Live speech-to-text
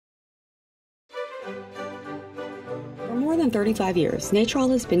For more than 35 years, Natrol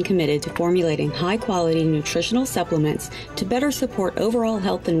has been committed to formulating high-quality nutritional supplements to better support overall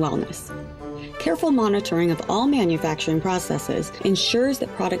health and wellness. Careful monitoring of all manufacturing processes ensures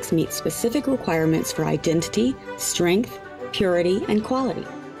that products meet specific requirements for identity, strength, purity, and quality.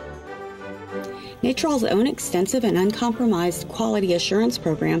 Natrol's own extensive and uncompromised quality assurance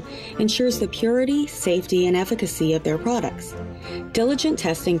program ensures the purity, safety, and efficacy of their products. Diligent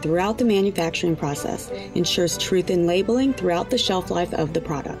testing throughout the manufacturing process ensures truth in labeling throughout the shelf life of the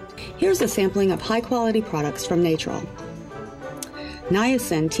product. Here's a sampling of high-quality products from Natrol.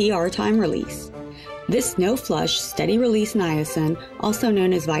 Niacin TR Time Release. This no-flush, steady-release niacin, also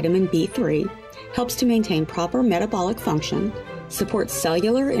known as vitamin B3, helps to maintain proper metabolic function, supports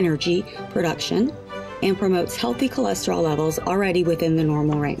cellular energy production, and promotes healthy cholesterol levels already within the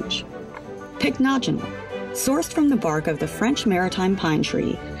normal range. Pycnogenol. Sourced from the bark of the French maritime pine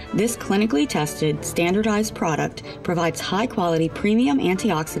tree, this clinically tested, standardized product provides high-quality premium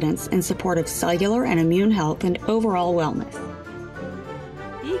antioxidants in support of cellular and immune health and overall wellness.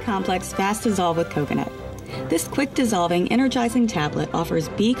 B-Complex Fast Dissolve with Coconut. This quick-dissolving, energizing tablet offers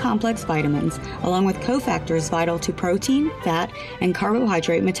B-complex vitamins along with cofactors vital to protein, fat, and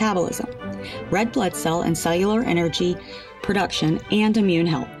carbohydrate metabolism, red blood cell and cellular energy production, and immune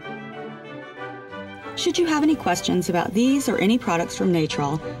health. Should you have any questions about these or any products from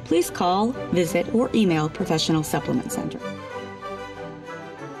Natrol, please call, visit, or email Professional Supplement Center.